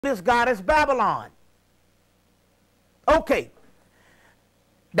this goddess Babylon. Okay.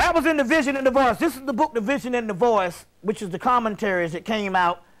 That was in The Vision and the Voice. This is the book, The Vision and the Voice, which is the commentaries that came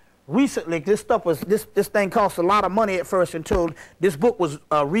out recently. This thing cost a lot of money at first until this book was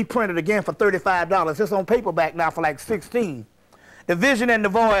reprinted again for $35. It's on paperback now for like $16. The Vision and the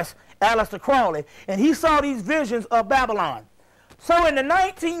Voice, Aleister Crowley. And he saw these visions of Babylon. So in the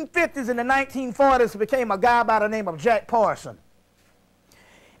 1950s and the 1940s, it became a guy by the name of Jack Parson.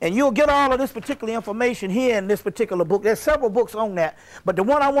 And you'll get all of this particular information here in this particular book. There's several books on that, but the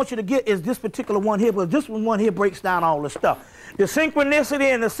one I want you to get is this particular one here, because this one here breaks down all the stuff. The Synchronicity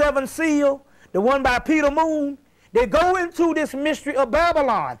and the Seven Seal, the one by Peter Moon, they go into this mystery of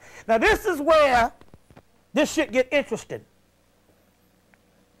Babylon. Now this is where this shit get interesting.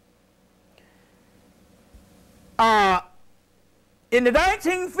 In the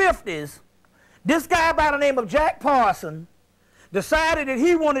 1950s, this guy by the name of Jack Parson decided that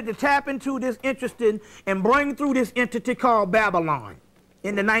he wanted to tap into this interesting and bring through this entity called Babylon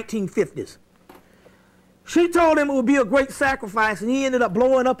in the 1950s. She told him it would be a great sacrifice, and he ended up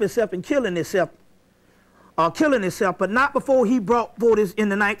blowing up himself and killing himself, but not before he brought forth this in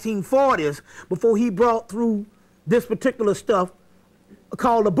the 1940s, before he brought through this particular stuff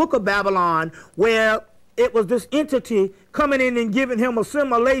called the Book of Babylon, where it was this entity coming in and giving him a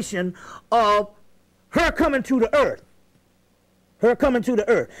simulation of her coming to the earth. Her coming to the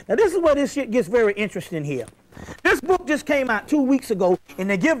earth. Now this is where this shit gets very interesting here. This book just came out 2 weeks ago, and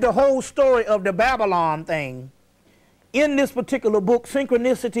they give the whole story of the Babylon thing in this particular book,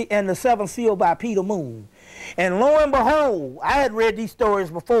 Synchronicity and the Seven Seal by Peter Moon. And lo and behold, I had read these stories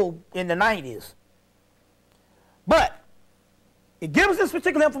before in the 90s. But it gives this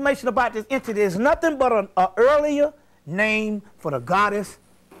particular information about this entity. It's nothing but an earlier name for the goddess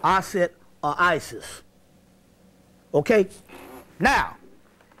Aset or Isis. Okay? Now,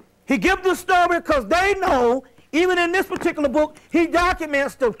 he gives the story because they know, even in this particular book, he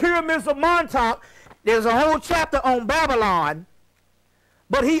documents the pyramids of Montauk. There's a whole chapter on Babylon,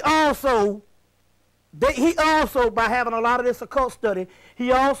 but he also, by having a lot of this occult study,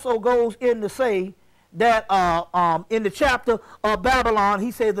 he also goes in to say that in the chapter of Babylon,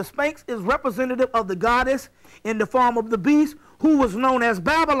 he says the Sphinx is representative of the goddess in the form of the beast who was known as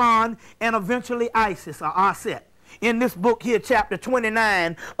Babylon and eventually Isis or Aset. In this book here, chapter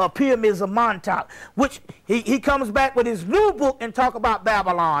 29 of Pyramids of Montauk, which he comes back with his new book and talk about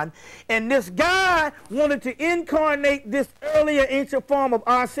Babylon. And this guy wanted to incarnate this earlier ancient form of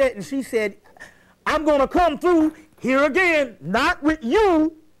Aset, and she said, I'm going to come through here again, not with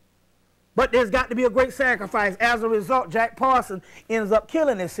you, but there's got to be a great sacrifice. As a result, Jack Parson ends up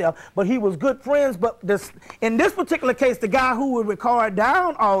killing himself, but he was good friends. But in this particular case, the guy who would record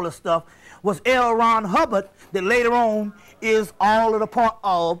down all the stuff was L. Ron Hubbard, that later on is all of the part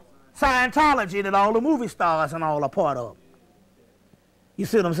of Scientology that all the movie stars and all are part of. You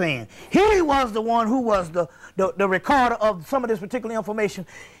see what I'm saying? He was the one who was the recorder of some of this particular information.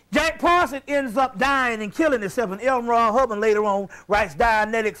 Jack Parson ends up dying and killing himself, and L. Ron Hubbard later on writes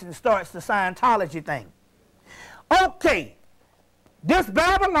Dianetics and starts the Scientology thing. Okay, this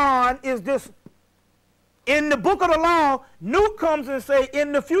Babylon is this. In the book of the law, Nuke comes and say,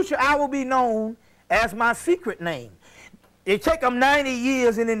 in the future I will be known as my secret name. It took them 90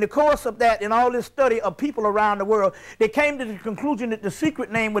 years, and in the course of that, in all this study of people around the world, they came to the conclusion that the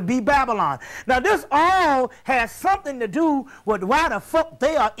secret name would be Babylon. Now this all has something to do with why the fuck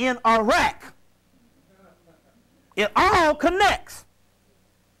they are in Iraq. It all connects.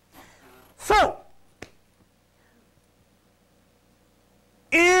 So,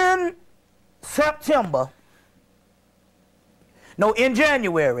 in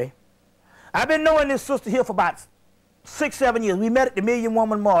January, I've been knowing this sister here for about 6-7 years. We met at the Million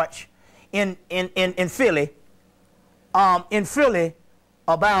Woman March in Philly. About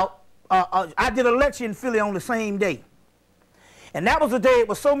I did a lecture in Philly on the same day, and that was the day it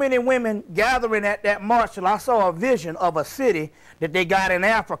was so many women gathering at that march till I saw a vision of a city that they got in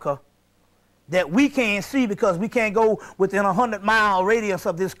Africa that we can't see because we can't go within a 100-mile radius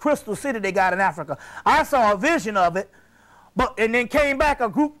of this crystal city they got in Africa. I saw a vision of it, and then came back a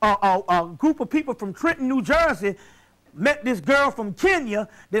group of people from Trenton, New Jersey, met this girl from Kenya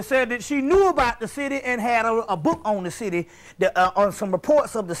that said that she knew about the city and had a book on the city, on some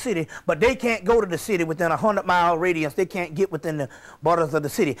reports of the city, but they can't go to the city within a 100-mile radius. They can't get within the borders of the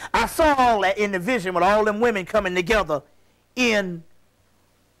city. I saw all that in the vision with all them women coming together in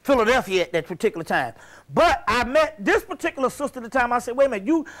Philadelphia at that particular time. But I met this particular sister at the time. I said, wait a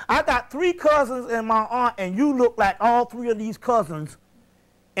minute, I got 3 cousins and my aunt, and you look like all 3 of these cousins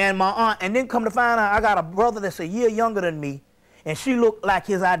and my aunt. And then come to find out I got a brother that's a year younger than me, and she looked like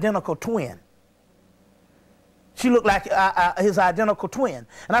his identical twin. She looked like his identical twin.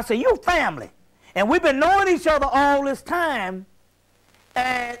 And I said, you family. And we've been knowing each other all this time,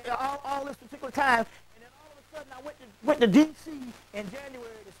 and all this particular time. And then all of a sudden I went to D.C. in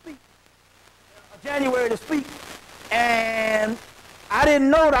January to speak. And I didn't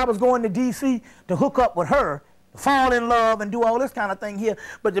know that I was going to D.C. to hook up with her, fall in love and do all this kind of thing here.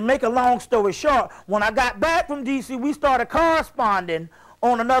 But to make a long story short, when I got back from D.C., we started corresponding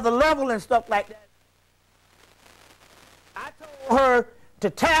on another level and stuff like that. I told her to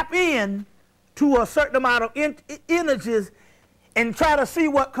tap in to a certain amount of energies and try to see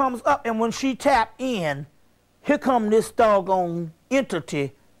what comes up. And when she tapped in, here come this doggone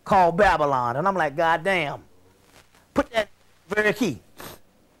entity called Babylon. And I'm like, God damn. Put that very key.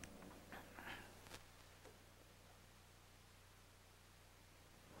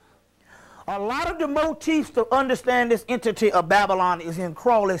 A lot of the motifs to understand this entity of Babylon is in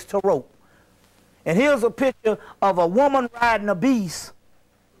Crowley's Tarot. And here's a picture of a woman riding a beast,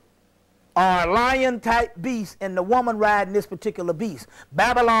 or a lion-type beast, and the woman riding this particular beast.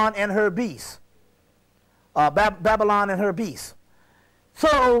 Babylon and her beast. Babylon and her beast.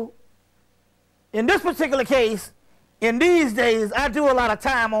 So, in this particular case, in these days, I do a lot of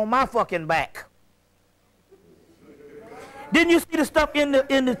time on my fucking back. Didn't you see the stuff in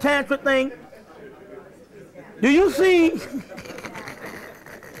the Tantra thing? Do you see?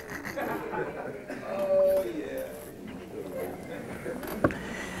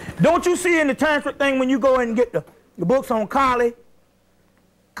 Don't you see in the Tantric thing when you go and get the books on Kali,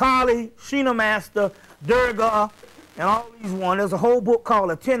 Sheena Master, Durga, and all these ones, there's a whole book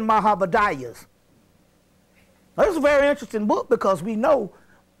called the 10 Mahabodhiyas. Now, this is a very interesting book because we know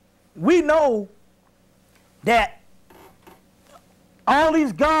that all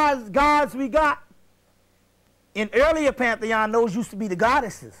these gods we got in earlier pantheon, those used to be the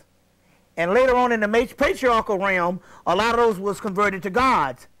goddesses. And later on in the patriarchal realm, a lot of those was converted to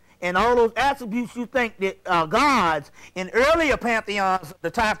gods. And all those attributes you think that gods in earlier pantheons, the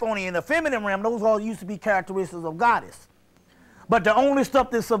Typhonian and the feminine realm, those all used to be characteristics of goddess. But the only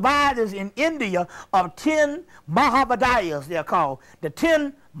stuff that survived is in India of 10 Mahabodhiyas, they're called. The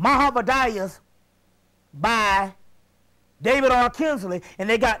 10 Mahabodhiyas by David R. Kinsley, and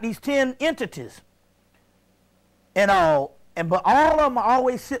they got these 10 entities and all. But all of them are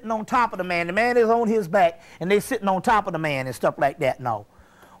always sitting on top of the man. The man is on his back, and they're sitting on top of the man and stuff like that and all.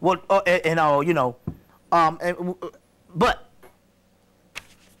 Well, and all, you know. But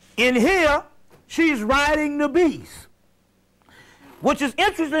in here, she's riding the beast. Which is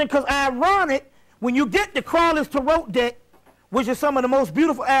interesting because ironic, when you get the Crowley's Tarot deck, which is some of the most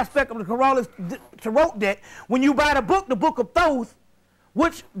beautiful aspect of the Crowley's Tarot deck, when you buy the Book of Thoth,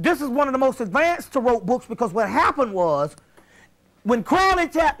 which this is one of the most advanced Tarot books because what happened was, when Crowley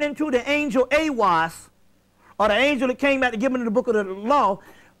tapped into the angel Aiwass, or the angel that came out to give him the Book of the Law,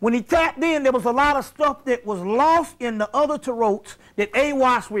 when he tapped in, there was a lot of stuff that was lost in the other tarots that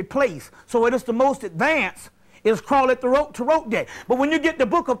Aiwass replaced. So it is the most advanced, is Crowley Tarot deck. But when you get the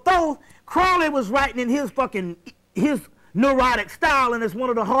Book of Thoth, Crowley was writing in his neurotic style, and it's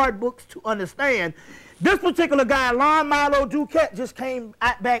one of the hard books to understand. This particular guy, Lon Milo Duquette, just came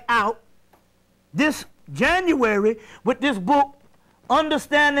back out this January with this book,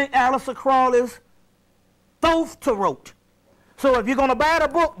 Understanding Aleister Crowley's Thoth Tarot. So if you're going to buy the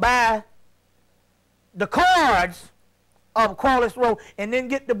book, buy the cards of Crowley's Tarot, and then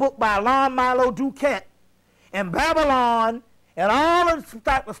get the book by Lon Milo Duquette. And Babylon and all this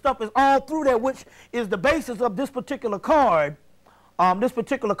type of stuff is all through there, which is the basis of this particular card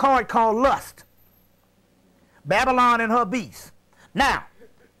called Lust. Babylon and her beast. Now,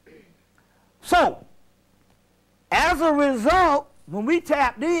 so, as a result, when we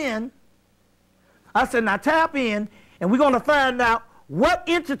tapped in, I said, now tap in, and we're going to find out what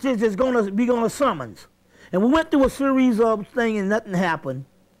entities is going to summons. And we went through a series of things and nothing happened.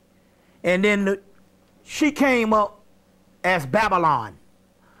 And then she came up as Babylon.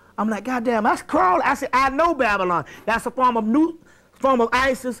 I'm like, God damn, that's Crowley. I said, I know Babylon. That's a form of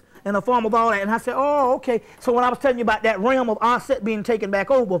Isis and a form of all that. And I said, oh, okay. So when I was telling you about that realm of Aset being taken back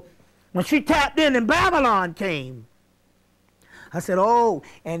over, when she tapped in and Babylon came, I said, oh,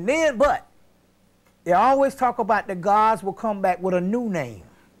 and then, but they always talk about the gods will come back with a new name.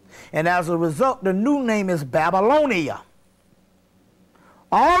 And as a result, the new name is Babylonia.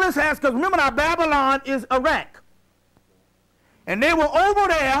 All this has, because remember now, Babylon is Iraq. And they were over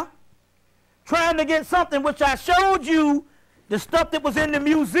there trying to get something, which I showed you the stuff that was in the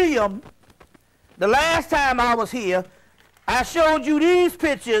museum the last time I was here. I showed you these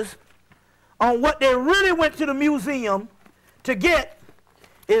pictures on what they really went to the museum to get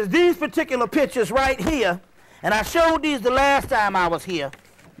is these particular pictures right here. And I showed these the last time I was here.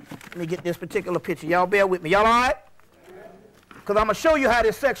 Let me get this particular picture. Y'all bear with me. Y'all all right? Because I'm going to show you how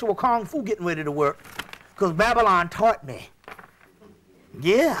this sexual kung fu getting ready to work. Because Babylon taught me.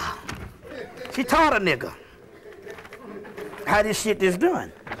 Yeah. She taught a nigga how this shit is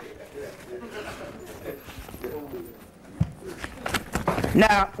done.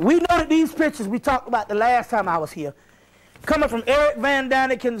 Now, we know that these pictures we talked about the last time I was here, coming from Eric Van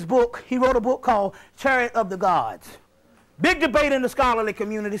Daniken's book. He wrote a book called Chariot of the Gods. Big debate in the scholarly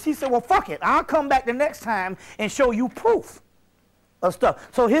communities. He said, well, fuck it. I'll come back the next time and show you proof of stuff.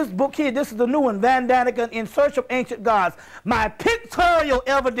 So his book here, this is the new one, Van Daniken, In Search of Ancient Gods, My Pictorial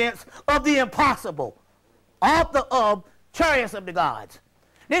Evidence of the Impossible, author of Chariots of the Gods.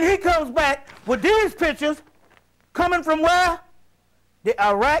 Then he comes back with these pictures coming from where? The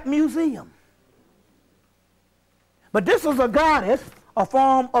Iraq Museum. But this is a goddess, a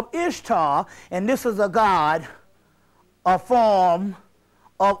form of Ishtar, and this is a god, a form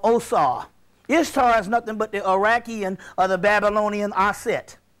of Osar. Ishtar is nothing but the Iraqian or the Babylonian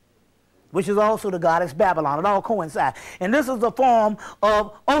Aset, which is also the goddess Babylon. It all coincides. And this is the form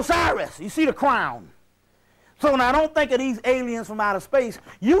of Osiris. You see the crown. So now don't think of these aliens from outer space.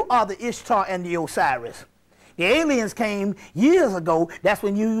 You are the Ishtar and the Osiris. The aliens came years ago. That's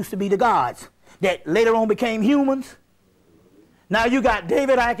when you used to be the gods that later on became humans. Now you got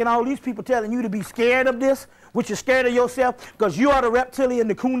David Icke and all these people telling you to be scared of this, which you're scared of yourself because you are the reptilian,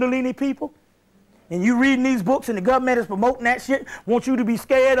 the Kundalini people. And you reading these books and the government is promoting that shit, want you to be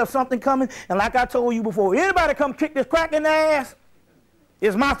scared of something coming. And like I told you before, anybody come kick this crack in their ass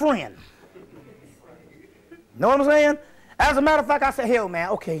is my friend. Know what I'm saying? As a matter of fact, I said, hell, man,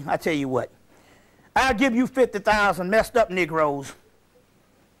 okay, I tell you what. I'll give you 50,000 messed up Negroes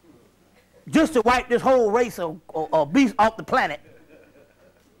just to wipe this whole race of beasts off the planet.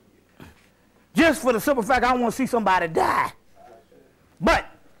 Just for the simple fact I want to see somebody die. But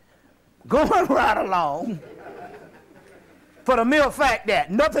going right along, for the mere fact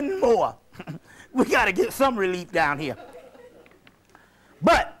that nothing more, we got to get some relief down here.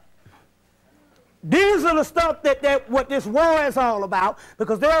 But these are the stuff that what this war is all about,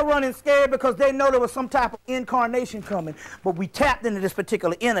 because they're running scared because they know there was some type of incarnation coming. But we tapped into this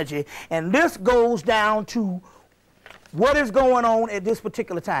particular energy, and this goes down to what is going on at this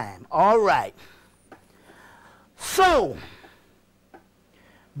particular time. All right. So,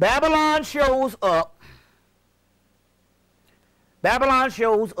 Babylon shows up. Babylon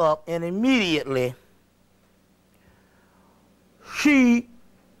shows up, and immediately she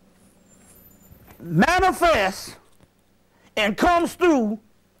manifests and comes through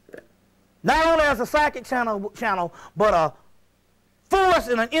not only as a psychic channel, but a force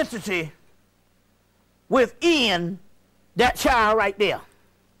and an entity within that child right there.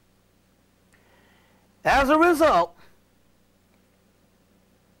 As a result,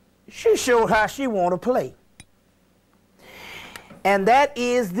 she showed how she want to play. And that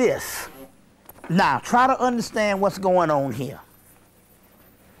is this. Now, try to understand what's going on here.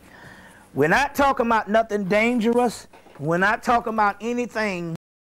 We're not talking about nothing dangerous. We're not talking about anything